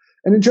school?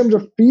 And in terms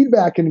of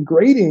feedback and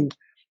grading,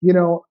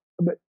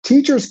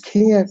 teachers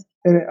can't,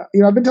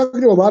 and I've been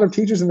talking to a lot of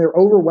teachers and they're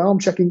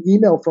overwhelmed checking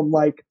email from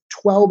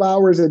 12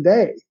 hours a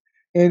day.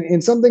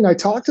 And something I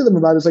talk to them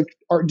about is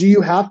do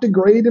you have to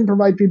grade and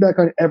provide feedback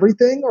on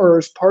everything, or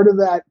is part of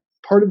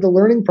the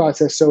learning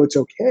process so it's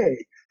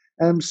okay?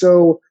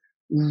 So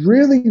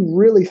really,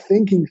 really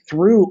thinking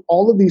through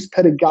all of these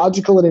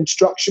pedagogical and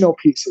instructional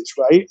pieces,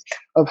 right,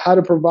 of how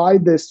to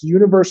provide this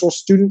universal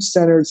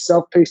student-centered,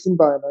 self-paced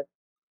environment,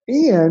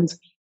 and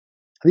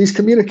these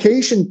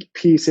communication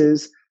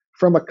pieces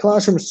from a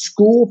classroom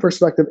school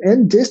perspective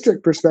and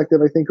district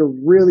perspective, I think are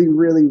really,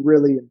 really,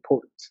 really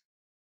important.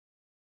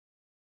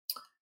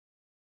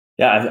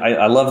 Yeah,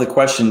 I love the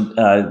question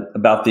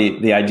about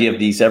the idea of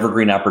these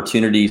evergreen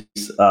opportunities.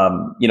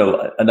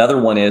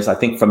 Another one is, I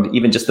think, from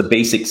even just the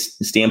basic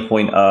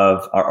standpoint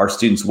of our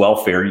students'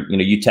 welfare.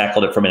 You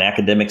tackled it from an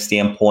academic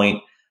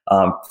standpoint,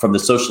 from the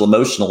social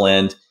emotional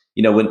end.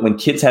 When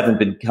kids haven't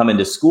been coming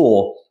to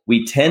school,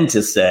 we tend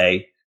to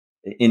say,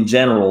 in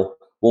general,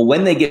 Well,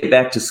 when they get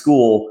back to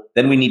school,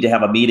 then we need to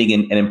have a meeting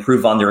and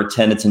improve on their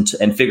attendance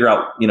and figure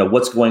out,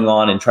 what's going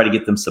on and try to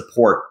get them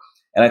support.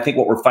 And I think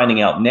what we're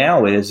finding out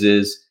now is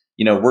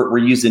we're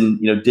using,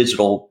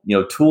 digital,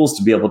 tools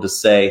to be able to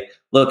say,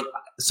 look,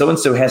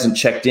 so-and-so hasn't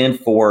checked in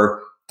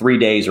for 3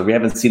 days, or we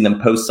haven't seen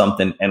them post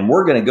something. And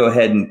we're going to go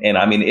ahead and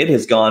I mean, it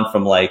has gone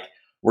from like,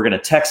 we're going to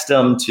text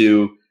them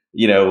to,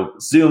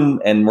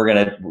 Zoom, and we're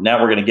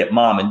going to get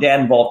mom and dad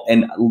involved.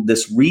 And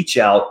this reach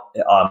out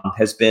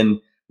has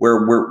been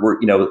where we're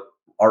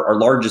our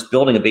largest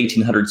building of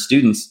 1,800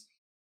 students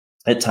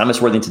at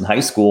Thomas Worthington High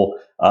School.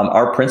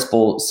 Our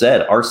principal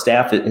said our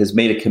staff has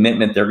made a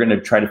commitment. They're going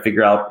to try to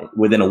figure out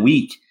within a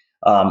week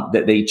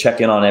that they check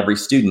in on every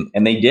student,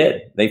 and they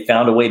did. They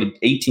found a way to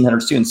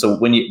 1,800 students. So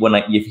when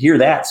you hear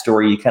that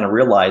story, you kind of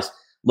realize,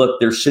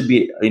 look, there should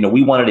be,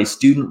 we wanted a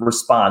student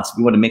response.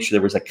 We wanted to make sure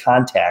there was a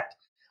contact.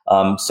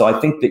 So I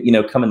think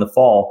that, come in the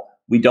fall,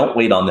 we don't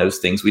wait on those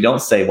things. We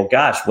don't say, well,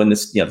 gosh, when the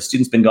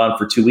student's been gone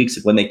for 2 weeks,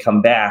 when they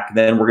come back,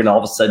 then we're going to all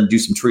of a sudden do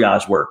some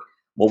triage work.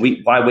 Well,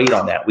 why wait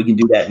on that? We can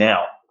do that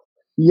now.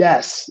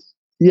 Yes.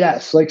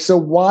 So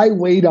why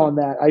wait on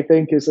that? I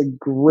think is a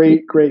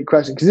great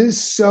question, because it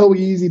is so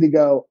easy to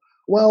go,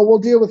 well, we'll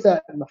deal with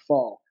that in the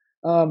fall.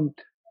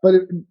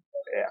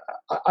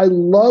 I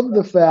love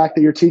the fact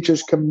that your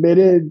teachers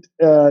committed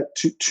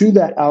to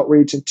that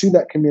outreach and to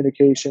that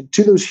communication,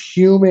 to those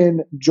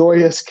human,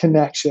 joyous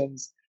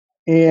connections,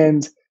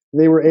 and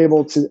they were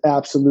able to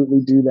absolutely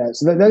do that.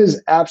 So that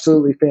is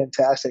absolutely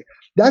fantastic.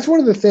 That's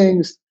one of the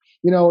things,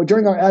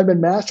 during our admin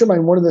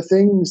mastermind, one of the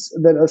things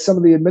that some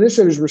of the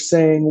administrators were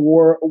saying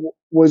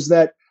was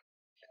that,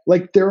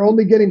 like, they're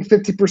only getting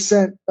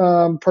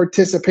 50%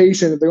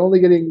 participation. They're only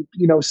getting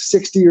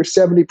 60 or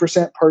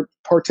 70%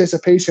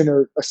 participation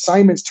or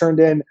assignments turned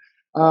in,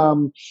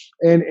 and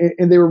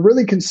they were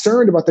really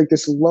concerned about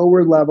this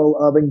lower level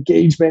of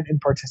engagement and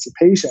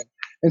participation.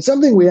 And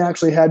something we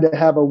actually had to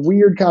have a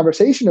weird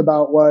conversation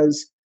about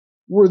was,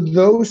 were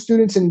those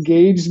students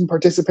engaged and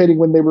participating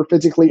when they were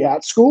physically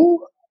at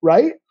school,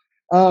 right?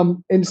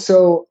 And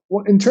so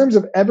in terms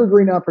of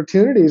evergreen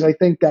opportunities, I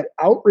think that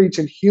outreach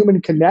and human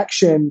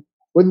connection,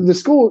 whether the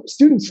school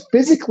students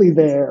physically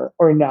there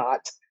or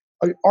not,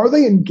 are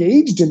they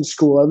engaged in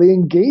school? Are they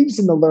engaged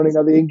in the learning?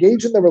 Are they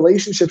engaged in the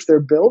relationships they're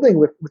building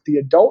with the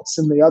adults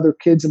and the other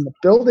kids in the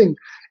building?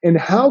 And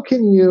how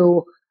can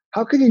you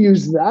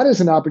use that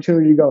as an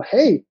opportunity to go,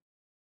 hey,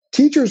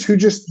 teachers who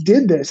just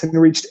did this and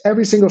reached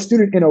every single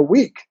student in a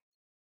week,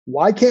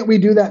 why can't we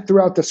do that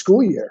throughout the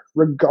school year,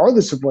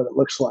 regardless of what it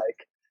looks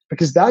like?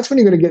 Because that's when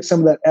you're going to get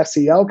some of that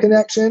SEL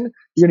connection.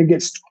 You're going to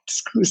get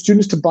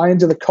students to buy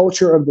into the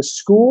culture of the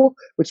school,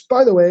 which,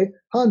 by the way,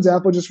 Hans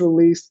Apfel just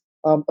released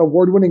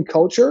award-winning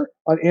culture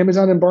on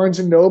Amazon and Barnes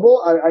 &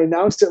 Noble. I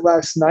announced it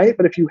last night,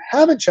 but if you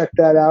haven't checked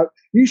that out,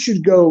 you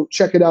should go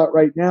check it out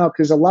right now,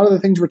 because a lot of the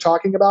things we're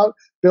talking about,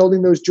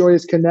 building those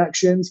joyous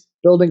connections,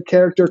 building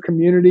character,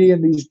 community,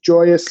 and these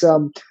joyous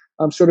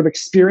sort of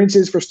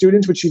experiences for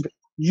students, which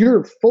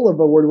you're full of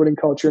award-winning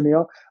culture,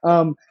 Neil.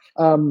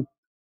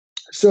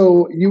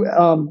 So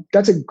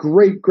that's a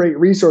great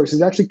resource.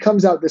 It actually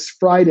comes out this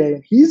Friday,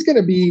 and he's going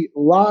to be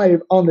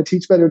live on the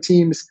Teach Better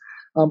Teams,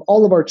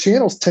 all of our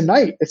channels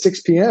tonight at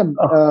 6 p.m.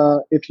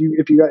 If you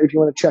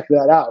want to check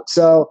that out.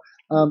 So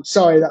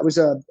sorry, that was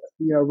a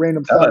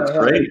random thought. That's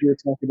great. You were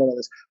talking about all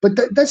this, but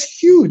that's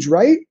huge,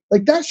 right?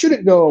 Like, that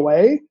shouldn't go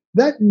away.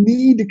 That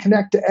need to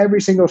connect to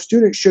every single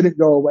student shouldn't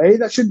go away.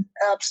 That should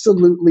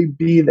absolutely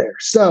be there.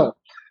 So,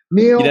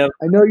 Neil,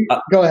 I know you.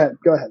 Go ahead.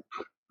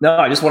 No,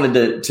 I just wanted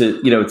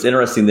to it's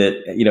interesting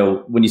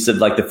that, when you said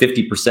like the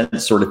 50%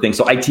 sort of thing.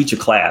 So I teach a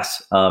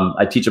class.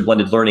 I teach a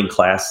blended learning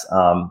class.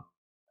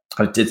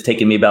 It's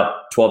taken me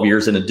about 12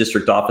 years in a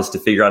district office to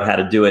figure out how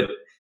to do it.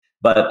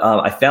 But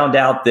I found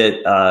out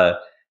that,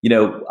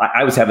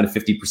 I was having a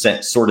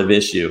 50% sort of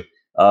issue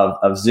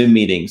of Zoom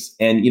meetings.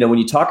 And, when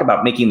you talk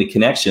about making the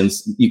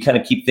connections, you kind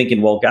of keep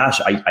thinking, well,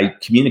 gosh, I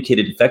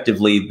communicated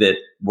effectively that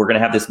we're going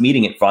to have this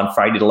meeting on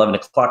Friday at 11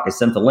 o'clock. I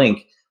sent the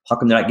link. How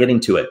come they're not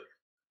getting to it?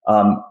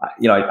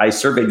 I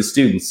surveyed the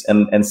students,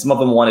 and some of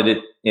them wanted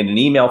it in an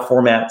email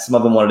format. Some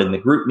of them wanted it in the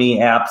GroupMe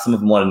app. Some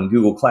of them wanted it in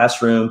Google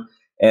Classroom.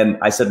 And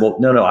I said, well,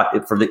 no,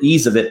 for the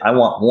ease of it, I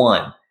want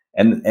one.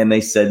 And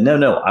they said,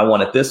 no, I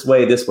want it this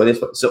way.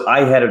 So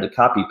I had to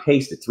copy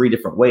paste it 3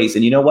 different ways.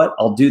 And you know what?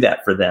 I'll do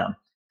that for them.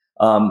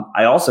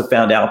 I also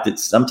found out that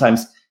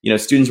sometimes,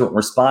 students weren't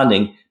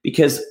responding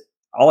because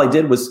all I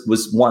did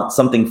was want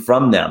something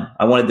from them.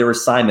 I wanted their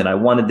assignment. I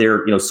wanted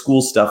their,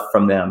 school stuff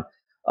from them.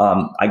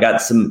 I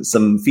got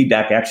some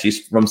feedback actually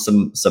from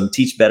some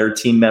Teach Better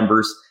team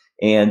members,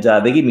 and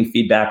they gave me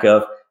feedback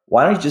of,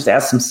 why don't you just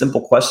ask some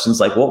simple questions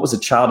like, what was a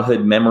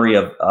childhood memory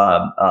of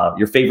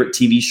your favorite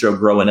TV show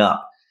growing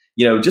up?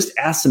 Just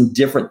ask some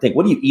different things.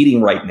 What are you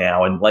eating right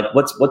now? And like,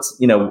 what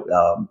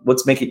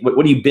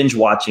are you binge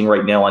watching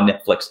right now on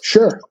Netflix?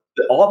 Sure.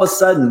 All of a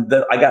sudden,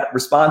 I got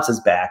responses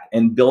back,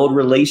 and build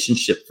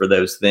relationship for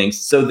those things,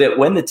 so that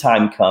when the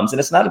time comes, and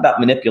it's not about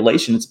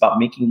manipulation, it's about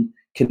making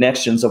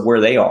connections of where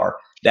they are.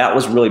 That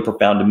was really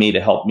profound to me, to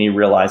help me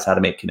realize how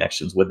to make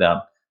connections with them.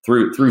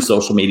 through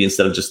social media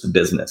instead of just the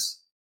business.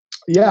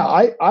 Yeah,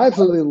 I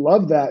absolutely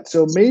love that.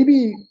 So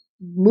maybe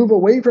move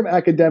away from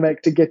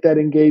academic to get that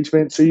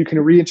engagement so you can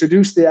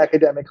reintroduce the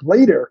academic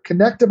later,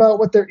 connect about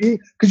what they're eating.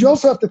 Because you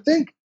also have to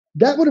think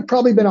that would have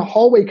probably been a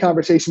hallway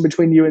conversation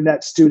between you and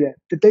that student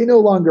that they no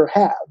longer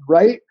have,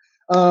 right?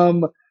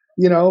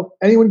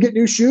 Anyone get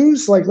new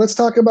shoes? Like, let's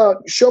talk about,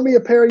 show me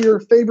a pair of your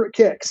favorite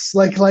kicks.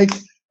 Like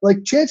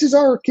chances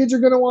are kids are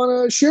going to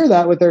want to share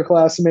that with their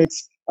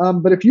classmates.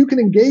 But if you can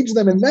engage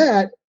them in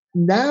that,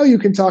 now you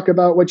can talk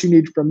about what you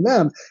need from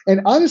them. And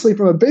honestly,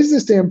 from a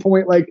business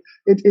standpoint, like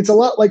it's a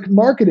lot like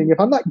marketing. If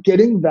I'm not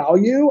getting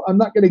value, I'm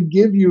not going to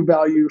give you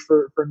value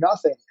for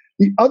nothing.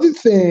 The other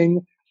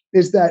thing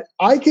is that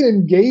I can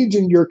engage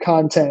in your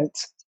content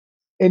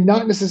and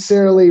not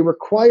necessarily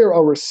require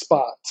a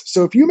response.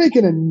 So if you make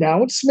an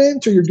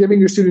announcement or you're giving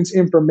your students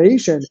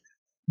information,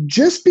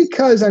 just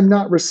because I'm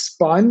not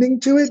responding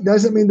to it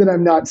doesn't mean that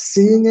I'm not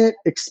seeing it,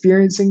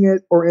 experiencing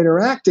it, or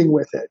interacting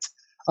with it.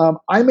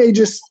 I may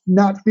just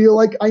not feel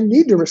like I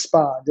need to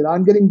respond, and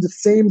I'm getting the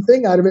same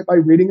thing out of it by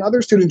reading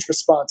other students'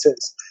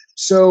 responses.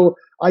 So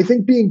I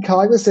think being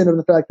cognizant of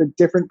the fact that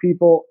different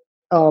people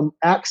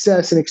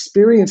access and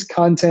experience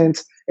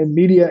content and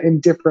media in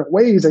different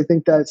ways, I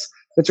think that's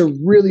a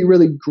really,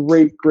 really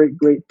great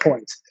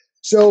point.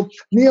 So,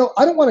 Neil,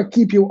 I don't want to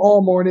keep you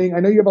all morning.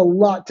 I know you have a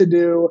lot to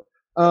do.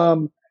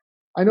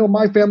 I know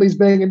my family's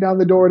banging down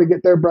the door to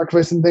get their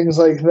breakfast and things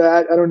like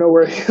that. I don't know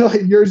where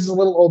yours is a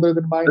little older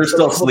than mine. They're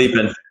still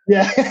sleeping.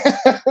 Yeah.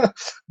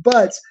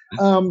 But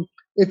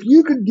if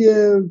you could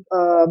give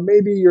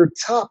maybe your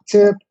top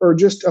tip or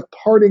just a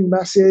parting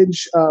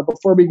message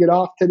before we get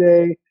off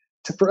today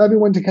for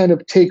everyone to kind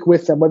of take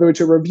with them, whether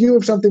it's a review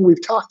of something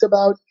we've talked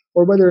about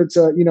or whether it's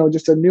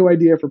just a new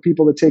idea for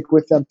people to take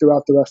with them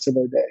throughout the rest of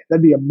their day,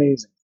 that'd be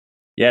amazing.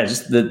 Yeah,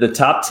 just the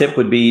top tip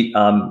would be,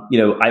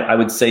 I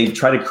would say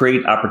try to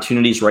create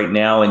opportunities right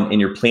now in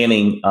your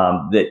planning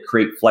that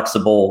create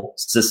flexible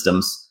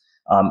systems.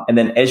 And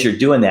then as you're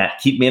doing that,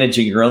 keep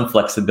managing your own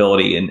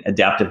flexibility and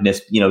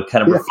adaptiveness,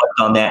 kind of reflect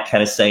on that,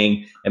 kind of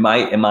saying, am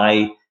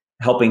I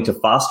helping to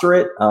foster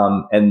it?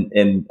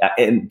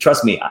 And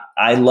trust me,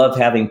 I love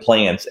having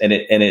plans, and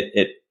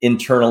it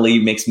internally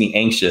makes me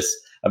anxious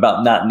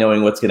about not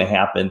knowing what's going to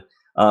happen.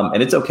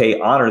 And it's okay,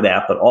 honor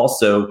that, but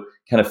also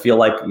kind of feel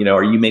like,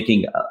 are you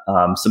making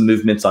some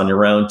movements on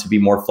your own to be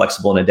more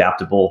flexible and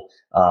adaptable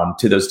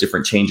to those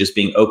different changes,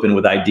 being open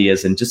with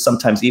ideas, and just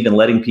sometimes even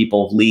letting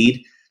people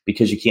lead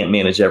because you can't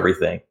manage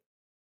everything.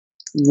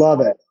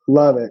 Love it.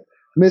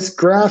 Miss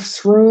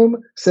Graff's room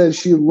says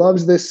she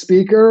loves this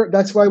speaker.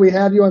 That's why we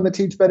have you on the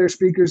Teach Better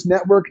Speakers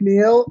Network,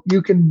 Neil.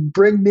 You can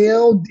bring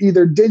Neil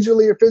either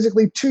digitally or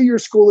physically to your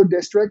school or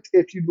district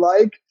if you'd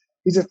like.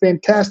 He's a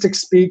fantastic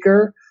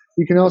speaker.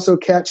 You can also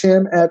catch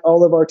him at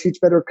all of our Teach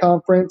Better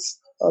conference,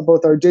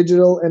 both our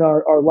digital and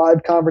our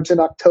live conference in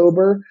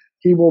October.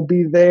 He will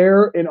be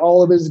there in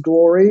all of his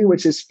glory,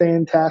 which is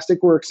fantastic.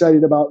 We're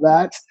excited about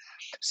that.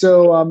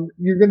 So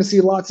you're going to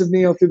see lots of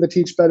Neil through the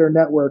Teach Better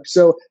Network.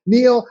 So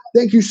Neil,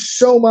 thank you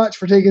so much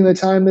for taking the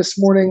time this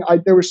morning.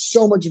 There was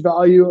so much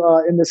value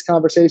in this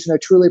conversation. I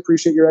truly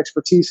appreciate your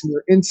expertise and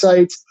your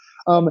insights.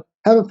 Have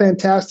a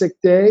fantastic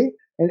day.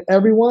 And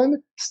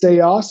everyone, stay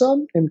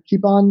awesome and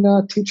keep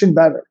on teaching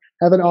better.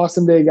 Have an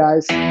awesome day,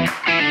 guys.